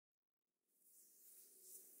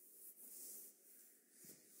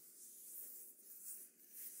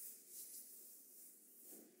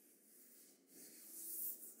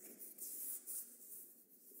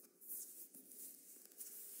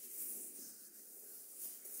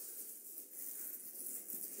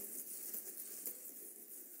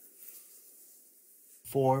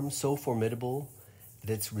form so formidable that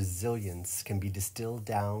its resilience can be distilled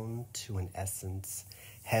down to an essence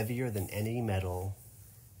heavier than any metal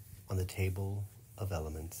on the table of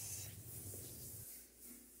elements.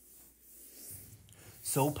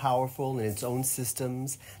 So powerful in its own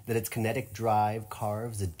systems that its kinetic drive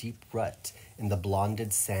carves a deep rut in the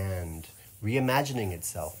blonded sand, reimagining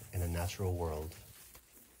itself in a natural world.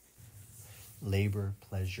 Labor,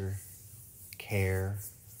 pleasure, care,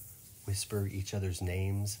 whisper each other's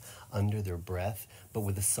names under their breath, but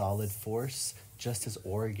with a solid force, just as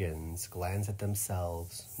organs glance at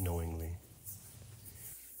themselves knowingly.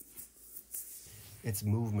 Its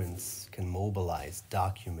movements can mobilize,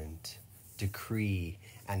 document, decree,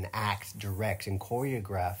 and act, direct, and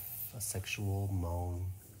choreograph a sexual moan.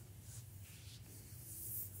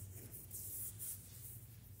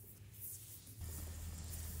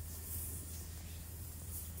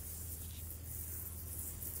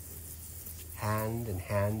 Hand in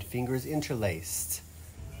hand, fingers interlaced,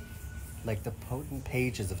 like the potent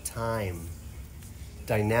pages of time.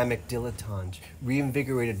 Dynamic dilettante,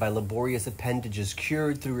 reinvigorated by laborious appendages,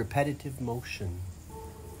 cured through repetitive motion,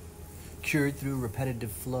 cured through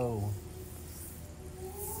repetitive flow,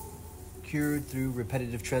 cured through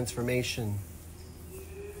repetitive transformation.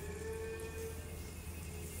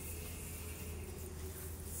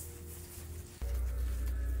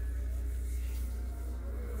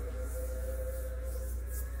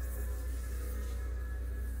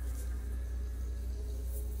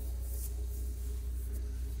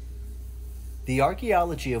 The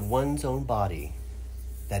archaeology of one's own body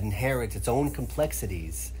that inherits its own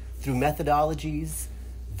complexities through methodologies,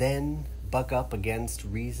 then buck up against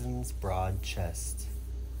reason's broad chest.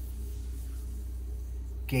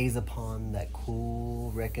 Gaze upon that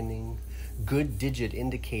cool reckoning, good digit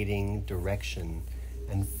indicating direction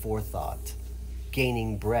and forethought,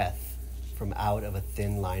 gaining breath from out of a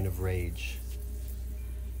thin line of rage.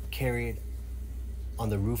 Carry it on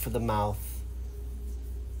the roof of the mouth,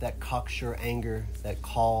 that cocksure anger that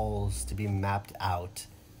calls to be mapped out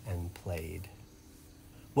and played.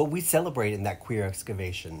 What we celebrate in that queer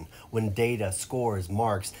excavation, when data, scores,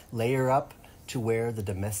 marks layer up to where the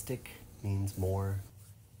domestic means more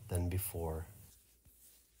than before.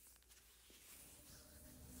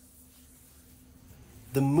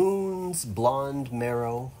 The moon's blonde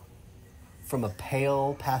marrow from a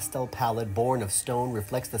pale pastel palette born of stone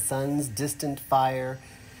reflects the sun's distant fire.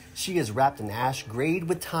 She is wrapped in ash, grayed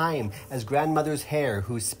with time, as grandmother's hair,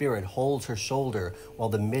 whose spirit holds her shoulder while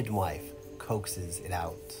the midwife coaxes it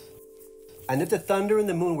out. And if the thunder and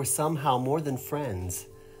the moon were somehow more than friends,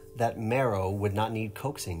 that marrow would not need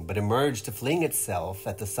coaxing, but emerge to fling itself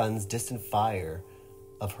at the sun's distant fire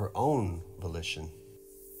of her own volition.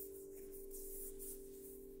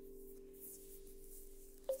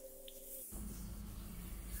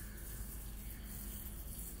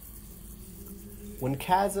 When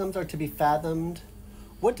chasms are to be fathomed,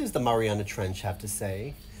 what does the Mariana Trench have to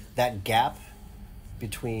say? That gap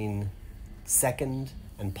between second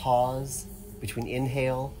and pause, between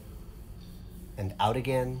inhale and out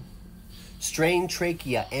again. Strained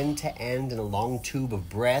trachea end to end in a long tube of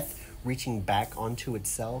breath reaching back onto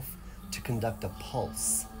itself to conduct a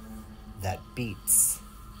pulse that beats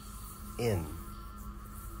in,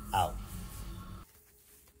 out.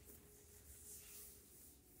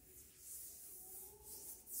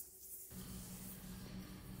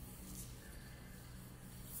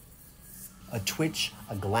 A twitch,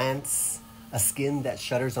 a glance, a skin that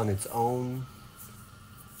shudders on its own.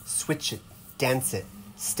 Switch it, dance it,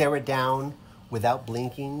 stare it down without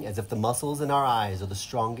blinking, as if the muscles in our eyes are the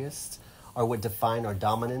strongest, are what define our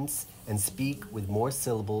dominance and speak with more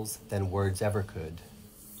syllables than words ever could.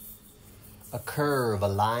 A curve, a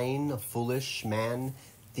line, a foolish man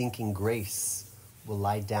thinking grace will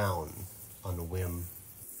lie down on a whim.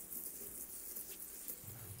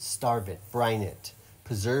 Starve it, brine it,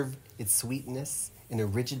 preserve its sweetness in a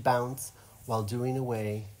rigid bounce while doing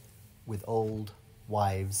away with old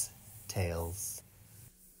wives' tales.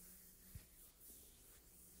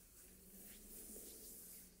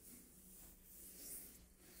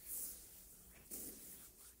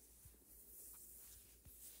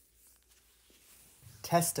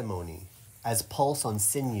 Testimony as pulse on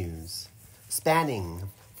sinews, spanning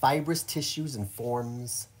fibrous tissues and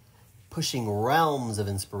forms, pushing realms of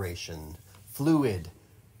inspiration, fluid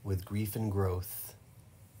with grief and growth.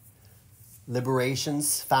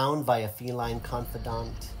 Liberations found by a feline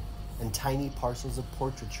confidant and tiny parcels of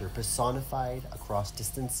portraiture personified across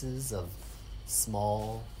distances of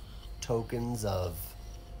small tokens of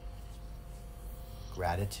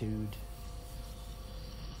gratitude,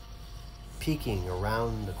 peeking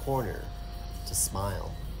around the corner to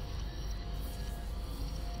smile.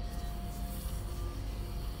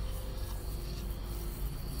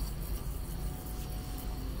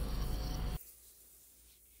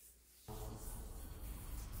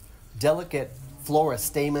 Delicate flora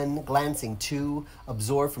stamen, glancing too,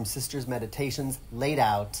 absorbed from sister's meditations, laid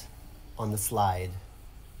out on the slide.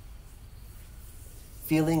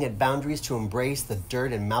 Feeling at boundaries to embrace the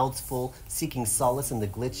dirt and mouthful, seeking solace in the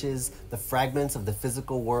glitches, the fragments of the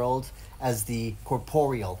physical world, as the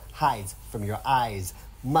corporeal hides from your eyes,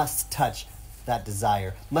 must touch that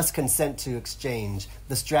desire, must consent to exchange,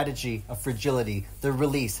 the strategy of fragility, the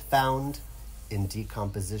release found in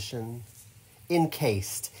decomposition,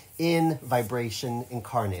 encased in vibration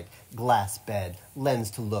incarnate, glass bed,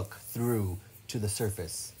 lens to look through to the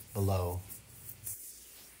surface below.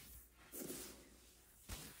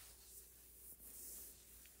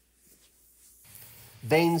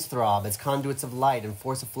 Veins throb as conduits of light and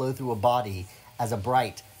force a flow through a body as a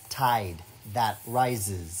bright tide that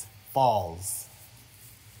rises, falls,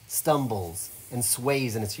 stumbles, and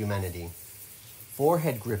sways in its humanity.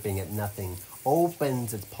 Forehead gripping at nothing,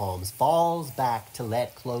 opens its palms, falls back to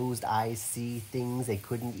let closed eyes see things they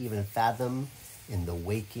couldn't even fathom in the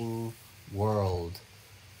waking world,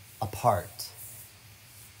 apart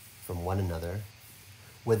from one another,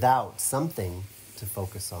 without something to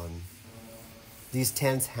focus on. These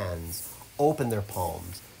tense hands open their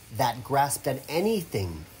palms that grasped at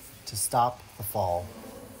anything to stop the fall.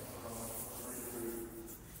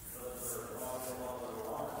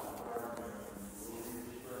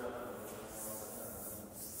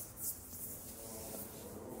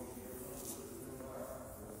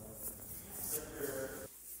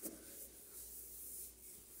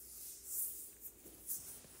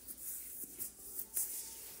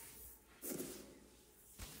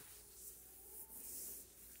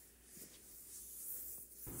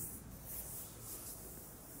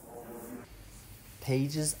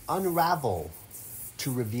 Pages unravel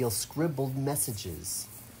to reveal scribbled messages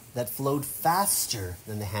that flowed faster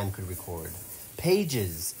than the hand could record.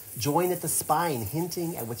 Pages join at the spine,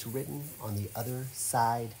 hinting at what's written on the other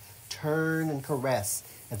side, turn and caress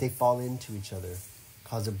as they fall into each other,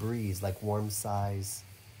 cause a breeze like warm sighs.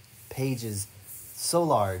 Pages so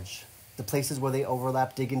large, the places where they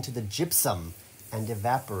overlap dig into the gypsum and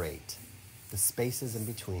evaporate, the spaces in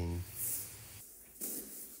between.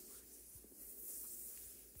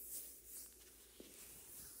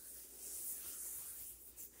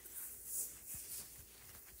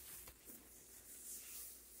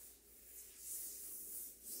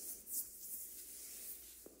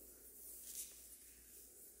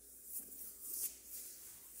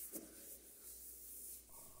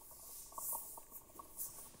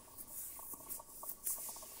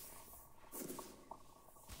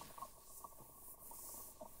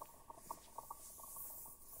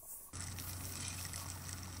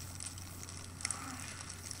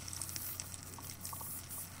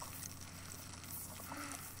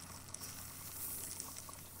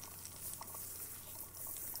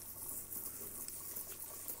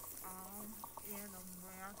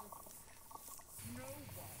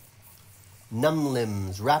 Numb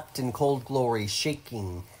limbs, wrapped in cold glory,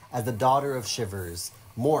 shaking as the daughter of shivers,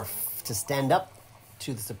 morph to stand up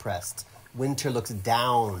to the suppressed. Winter looks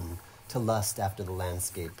down to lust after the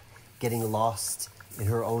landscape, getting lost in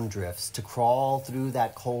her own drifts, to crawl through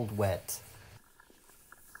that cold wet.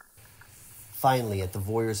 Finally, at the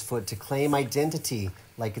voyeur's foot, to claim identity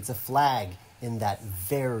like it's a flag in that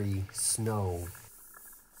very snow.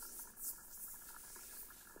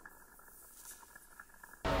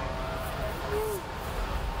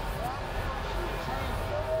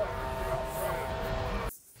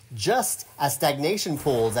 Just as stagnation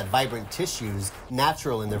pulls at vibrant tissues,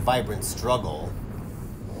 natural in their vibrant struggle.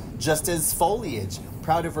 Just as foliage,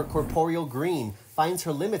 proud of her corporeal green, finds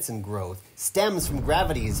her limits in growth, stems from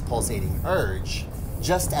gravity's pulsating urge.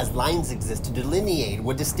 Just as lines exist to delineate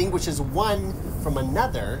what distinguishes one from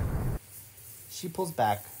another, she pulls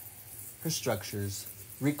back her structures,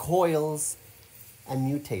 recoils, and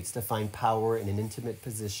mutates to find power in an intimate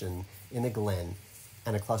position in a glen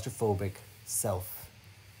and a claustrophobic self-embrace.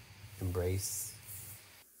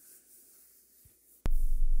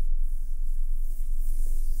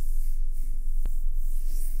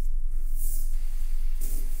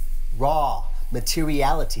 Raw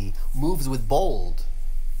materiality moves with bold,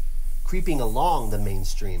 creeping along the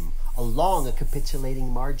mainstream, along a capitulating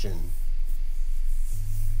margin.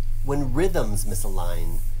 When rhythms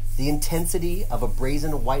misalign, the intensity of a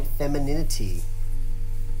brazen white femininity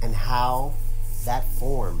and how that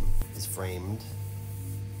form is framed,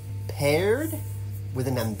 paired with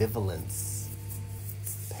an ambivalence,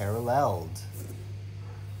 paralleled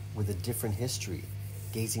with a different history,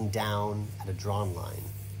 gazing down at a drawn line.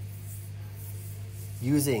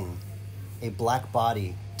 Using a black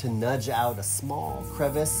body to nudge out a small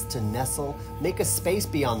crevice to nestle, make a space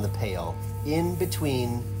beyond the pale, in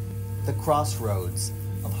between the crossroads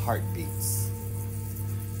of heartbeats.